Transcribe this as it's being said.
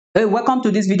Hey, welcome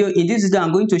to this video. In this video,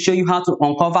 I'm going to show you how to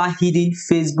uncover hidden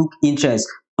Facebook interest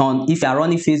on if you are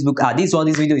running Facebook ad. This is what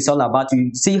this video is all about.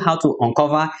 You see how to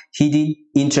uncover hidden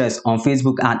interest on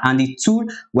Facebook ad, and the tool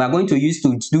we are going to use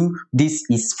to do this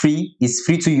is free. It's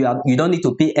free to you. You don't need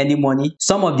to pay any money.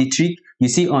 Some of the trick you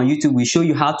see on YouTube will show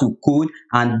you how to code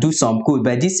and do some code,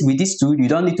 but with this tool you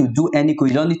don't need to do any code.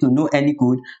 You don't need to know any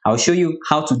code. I'll show you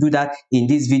how to do that in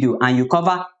this video, and you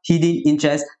cover hidden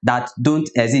interests that don't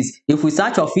exist. If we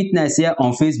search for fitness here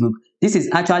on Facebook, this is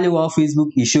actually what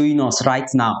Facebook is showing us right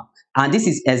now. And this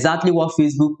is exactly what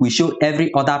Facebook will show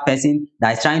every other person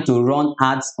that is trying to run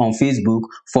ads on Facebook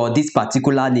for this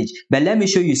particular niche. But let me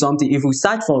show you something. If we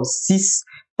search for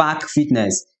six-pack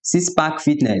fitness,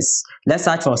 let's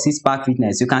search for six-pack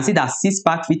fitness. You can see that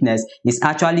six-pack fitness is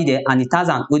actually there, and it has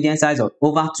an audience size of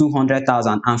over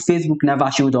 200,000, and Facebook never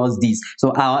showed us this.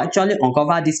 So I'll actually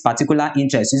uncover this particular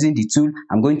interest using the tool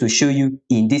I'm going to show you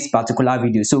in this particular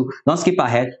video. So don't skip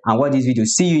ahead and watch this video.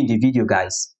 See you in the video,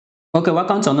 guys. Okay,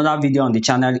 welcome to another video on the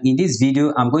channel. In this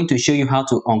video, I'm going to show you how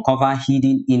to uncover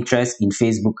hidden interest in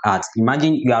Facebook ads.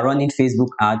 Imagine you are running Facebook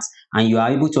ads and you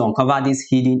are able to uncover this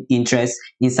hidden interest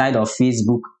inside of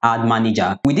Facebook ad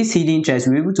manager. With this hidden interest,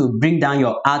 we're able to bring down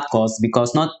your ad cost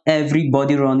because not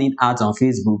everybody running ads on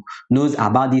Facebook knows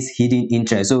about this hidden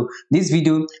interest. So this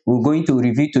video, we're going to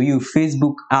review to you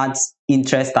Facebook ads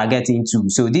interest targeting tool.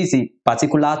 So this is a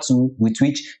particular tool with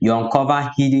which you uncover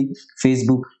hidden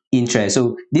Facebook interest.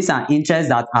 So these are interests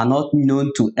that are not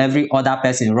known to every other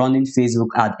person running Facebook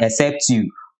ad except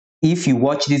you. If you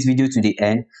watch this video to the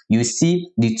end, you see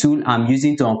the tool I'm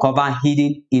using to uncover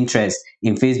hidden interest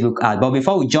in Facebook ad. But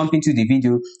before we jump into the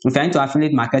video, if you're into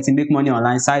affiliate marketing, make money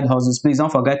online, side hustles, please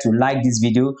don't forget to like this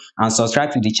video and subscribe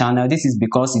to the channel. This is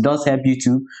because it does help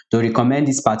YouTube to recommend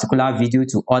this particular video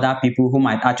to other people who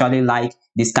might actually like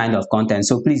this kind of content.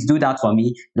 So please do that for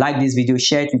me. Like this video,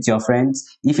 share it with your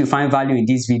friends. If you find value in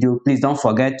this video, please don't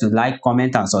forget to like,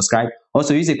 comment, and subscribe.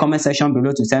 Also, use the comment section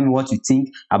below to tell me what you think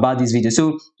about this video.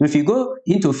 So if you go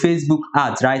into Facebook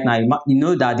ads right now, you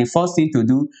know that the first thing to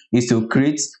do is to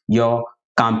create your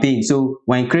campaign. So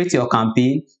when you create your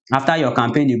campaign, after your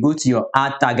campaign, you go to your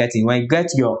ad targeting. When you get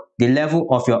the level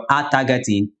of your ad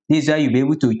targeting, this is where you'll be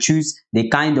able to choose the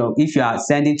kind of, if you are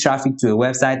sending traffic to a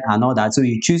website and all that. So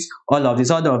you choose all of this.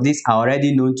 All of this are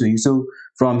already known to you. So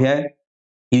from here,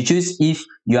 you choose if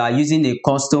you are using a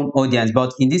custom audience,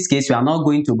 but in this case, we are not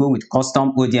going to go with custom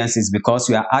audiences because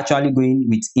we are actually going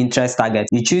with interest target.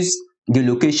 You choose the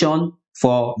location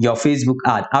for your Facebook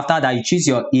ad. After that, you choose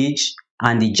your age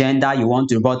and the gender you want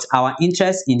to, but our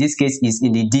interest in this case is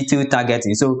in the detailed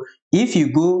targeting. So if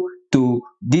you go to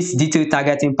this detailed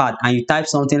targeting part and you type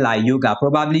something like yoga,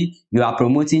 probably you are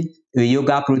promoting a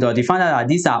yoga product. You find out that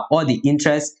these are all the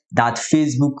interests that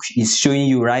Facebook is showing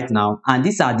you right now, and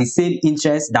these are the same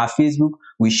interests that Facebook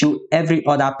will show every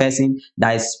other person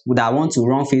that wants to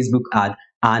run Facebook ad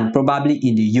and probably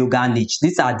in the yoga niche.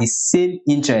 These are the same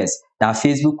interests that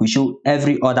Facebook will show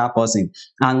every other person.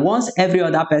 And once every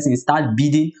other person starts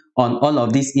bidding on all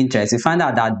of these interests, you find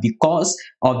out that because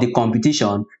of the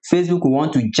competition, Facebook will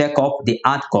want to jack up the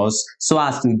ad cost so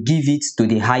as to give it to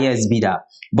the highest bidder.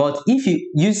 But if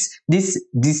you use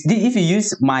if you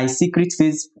use my secret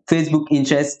Facebook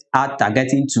interest ad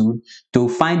targeting tool to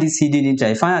find this hidden interest,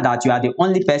 you find out that you are the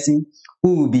only person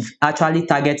who will be actually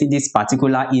targeting this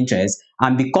particular interest.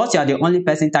 And because you are the only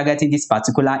person targeting this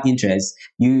particular interest,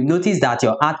 you notice that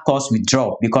your ad cost will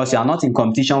drop because you are not in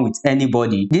competition with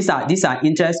anybody. These are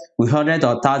interests with hundreds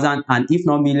of thousands and if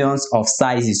not millions of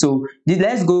sizes. So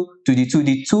let's go to the tool.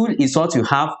 The tool is what you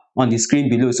have on the screen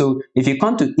below. So if you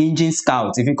come to Engine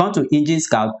Scout,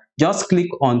 just click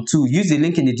on tool. Use the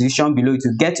link in the description below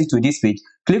to get you to this page.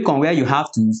 Click on where you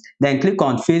have tools, then click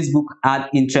on Facebook Ad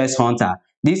Interest Hunter.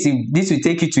 This will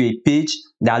take you to a page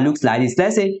that looks like this.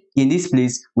 Let's say in this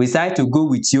place we decide to go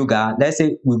with yoga. Let's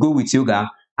say we go with yoga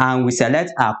and we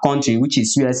select our country, which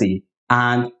is USA,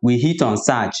 and we hit on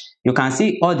search. You can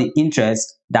see all the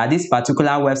interests that this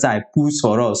particular website pulls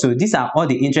for us. So these are all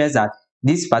the interests that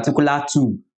this particular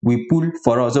tool will pull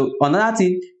for us. So another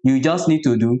thing you just need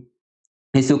to do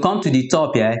is to come to the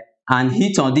top here and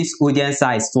hit on this audience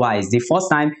size twice. The first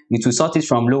time it will sort it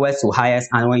from lowest to highest,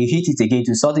 and when you hit it again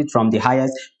to sort it from the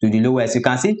highest to the lowest. You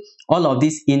can see all of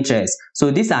these interests.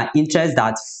 So these are interests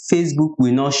that Facebook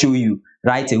will not show you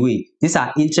right away. These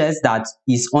are interests that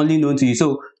is only known to you.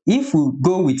 So if we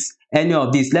go with any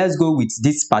of these, let's go with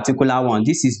this particular one.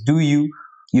 This is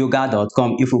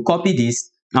doyouyoga.com. If we copy this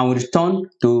and we return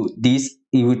to this,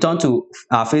 we return to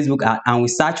our Facebook ad and we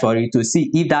search for it to see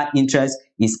if that interest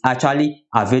is actually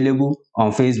available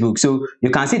on Facebook. So you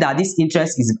can see that this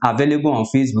interest is available on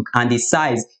Facebook and the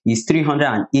size is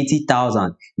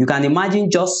 380,000. You can imagine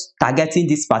just targeting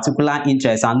this particular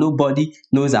interest and nobody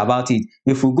knows about it.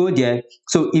 If we go there,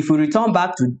 so if we return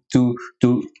back to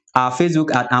our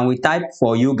Facebook ad and we type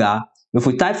for yoga, if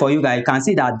we type for yoga, you can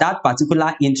see that that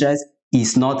particular interest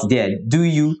is not there.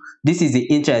 This is the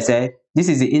interest, this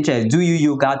is the interest,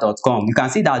 doyouyoga.com. You can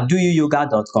see that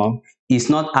doyouyoga.com is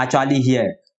not actually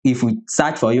here if we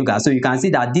search for yoga. So you can see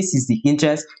that this is the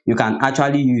interest you can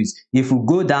actually use. If we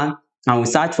go down and we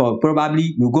search for,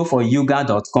 probably you go for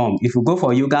yoga.com. If you go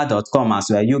for yoga.com as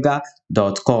well,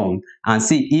 yoga.com, and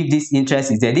see if this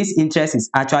interest is there. This interest is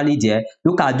actually there.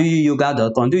 Look at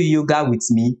doyouyoga.com, do yoga with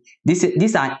me.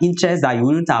 These are interests that you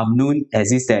wouldn't have known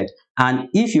existed. And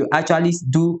if you actually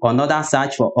do another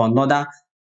search for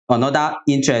another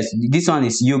interest, this one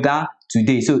is yoga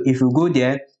today. So if you go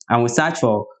there and we search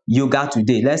for yoga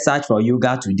today, let's search for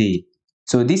yoga today.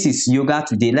 So this is yoga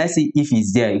today. Let's see if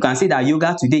it's there. You can see that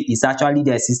yoga today is actually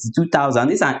there, 62,000.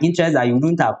 These are interests that you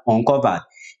wouldn't have uncovered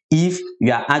if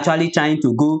you are actually trying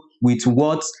to go with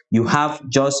what you have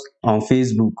just on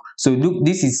Facebook. So look,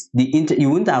 this is the you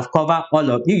wouldn't have covered all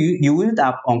of you wouldn't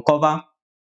have uncovered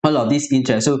all of this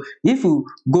interest. So if you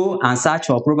go and search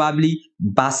for probably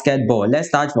basketball,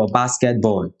 let's search for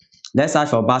basketball. Let's search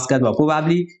for basketball.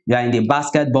 Probably you are in the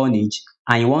basketball niche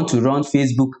and you want to run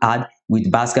Facebook ad with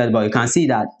basketball. You can see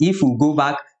that if we go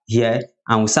back here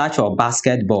and we search for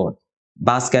basketball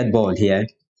here,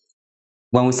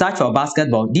 when we search for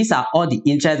basketball, these are all the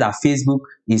interests that Facebook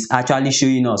is actually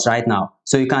showing us right now.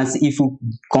 So you can see, if you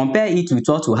compare it with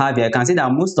what we have here, you can see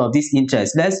that most of these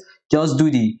interests, let's just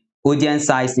do the audience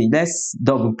size thing. Let's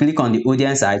double click on the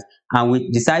audience size and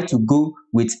we decide to go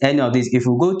with any of these. If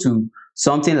we go to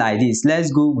something like this,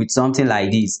 let's go with something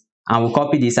like this and we'll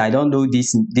copy this. I don't know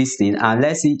this thing, and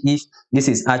let's see if this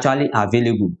is actually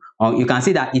available. You can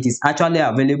see that it is actually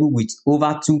available with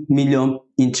over 2 million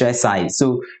interest size.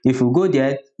 So if we go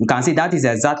there, you can see that is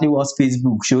exactly what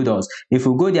Facebook showed us. If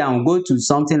we go there and go to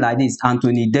something like this,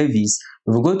 Anthony Davis,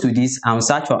 if we go to this and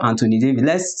search for Anthony Davis,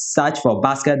 let's search for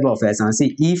basketball first and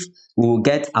see if we will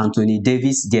get Anthony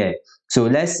Davis there. So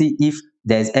let's see if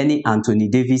there's any Anthony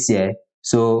Davis here.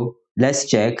 So let's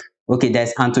check. Okay,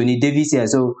 there's Anthony Davis here.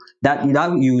 So that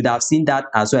you would have seen that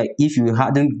as well if you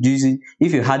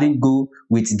hadn't go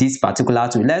with this particular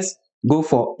tool. Let's go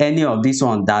for any of this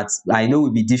one that I know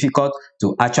will be difficult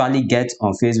to actually get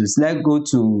on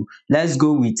Facebook. Let's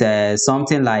go with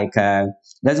something like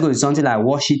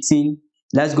Washington.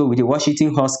 Let's go with the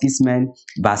Washington Huskies men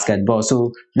basketball.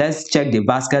 So let's check the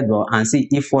basketball and see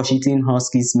if Washington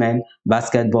Huskies men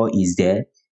basketball is there.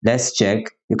 Let's check.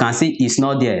 You can see it's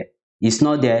not there. It's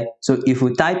not there. So if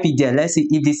we type it there, let's see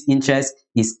if this interest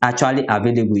is actually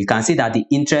available. You can see that the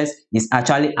interest is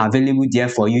actually available there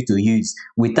for you to use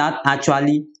without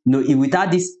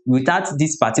without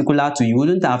this particular tool, you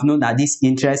wouldn't have known that this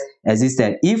interest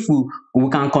existed. If we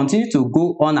can continue to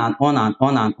go on and on and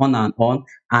on and on and on,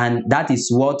 and that is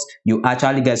what you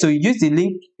actually get. So you use the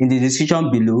link in the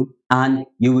description below and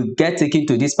you will get taken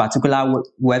to this particular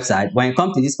website. When you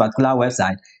come to this particular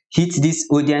website, hit this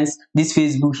audience, hit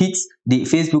the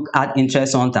Facebook ad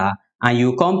interest hunter, and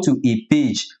you come to a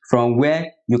page from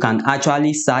where you can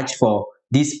actually search for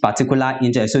this particular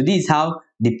interest. So this is how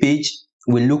the page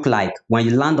will look like when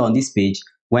you land on this page.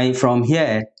 When from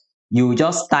here, you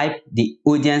just type the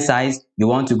audience size you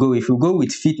want to go. If you go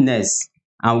with fitness,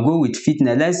 and go with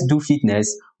fitness, let's do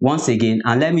fitness once again,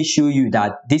 and let me show you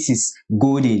that this is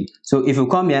golden. So if you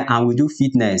come here and we do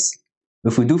fitness,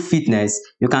 if we do fitness,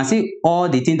 you can see all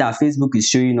the things that Facebook is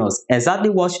showing us. Exactly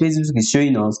what Facebook is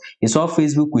showing us is what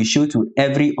Facebook will show to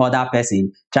every other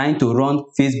person trying to run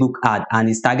Facebook ad and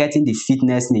is targeting the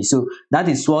fitness niche. So that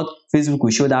is what Facebook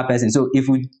will show that person. So if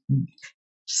we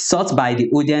sort by the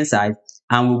audience side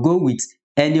and we'll go with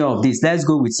any of this, let's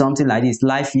go with something like this,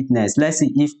 live fitness. Let's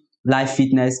see if live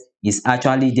fitness is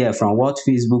actually there from what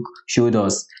Facebook showed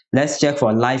us. Let's check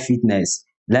for live fitness.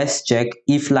 Let's check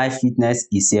if live fitness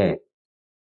is here.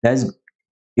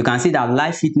 You can see that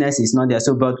live fitness is not there.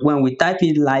 So but when we type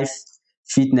in live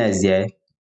fitness there,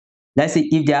 let's see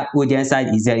if their audience side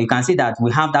is there. You can see that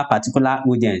we have that particular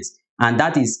audience, and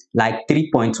that is like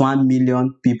 3.1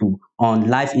 million people on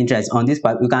live interest on this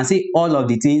part. You can see all of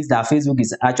the things that Facebook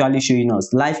is actually showing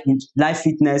us. Live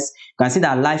fitness, you can see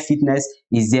that live fitness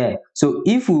is there. So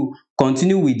if we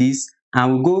continue with this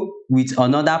and we go with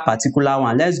another particular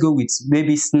one, let's go with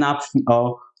maybe Snap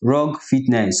or Rock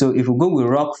Fitness. So if we go with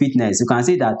Rock Fitness, you can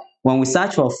see that when we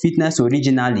search for fitness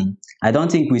originally, I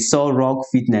don't think we saw rock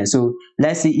fitness. So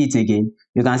let's see it again.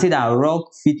 You can see that rock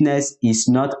fitness is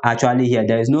not actually here.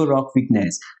 There is no rock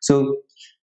fitness. So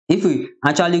if we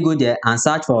actually go there and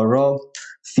search for rock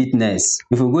fitness,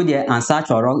 if we go there and search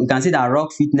for rock, you can see that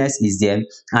rock fitness is there,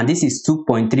 and this is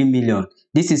 2.3 million.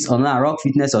 This is another rock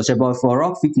fitness or but for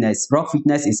rock fitness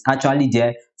is actually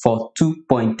there for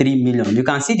 2.3 million. You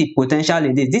can see the potential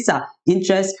in this. These are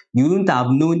interests you wouldn't have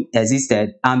known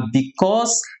existed, and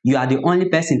because you are the only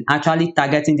person actually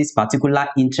targeting this particular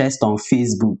interest on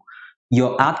Facebook,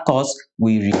 your ad cost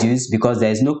will reduce because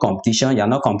there is no competition. You are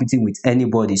not competing with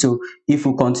anybody. So if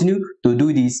we continue to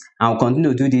do this and continue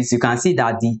to do this, you can see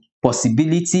that the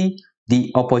possibility, the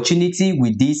opportunity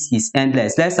with this is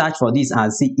endless. Let's search for this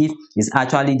and see if it's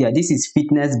actually there. This is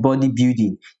fitness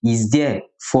bodybuilding. Is there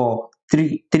for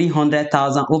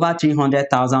 300,000, over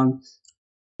 300,000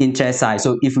 interest size.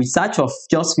 So if we search for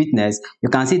just fitness, you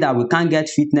can see that we can't get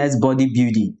fitness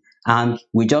bodybuilding, and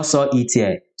we just saw it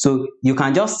here. So you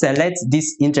can just select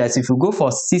this interest. If you go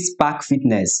for six-pack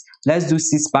fitness, let's do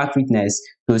six-pack fitness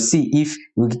to see if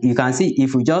you can see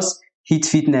if we just hit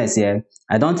fitness here.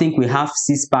 I don't think we have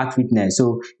six-pack fitness.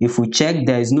 So if we check,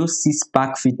 there is no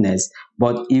six-pack fitness.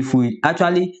 But if we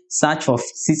actually search for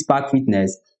six-pack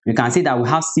fitness, you can see that we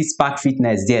have six-pack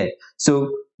fitness there.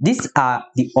 So these are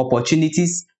the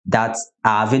opportunities that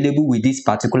are available with this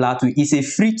particular tool. It's a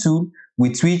free tool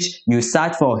with which you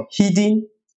search for hidden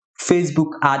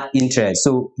Facebook ad interest.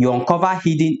 So you uncover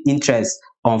hidden interest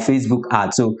on Facebook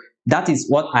ads. So that is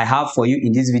what I have for you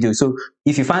in this video. So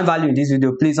if you find value in this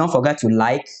video, please don't forget to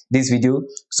like this video,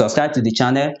 subscribe to the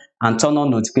channel, and turn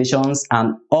on notifications,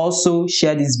 and also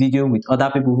share this video with other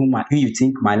people who you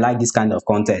think might like this kind of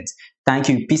content. Thank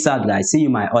you. Peace out, guys. See you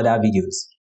in my other videos.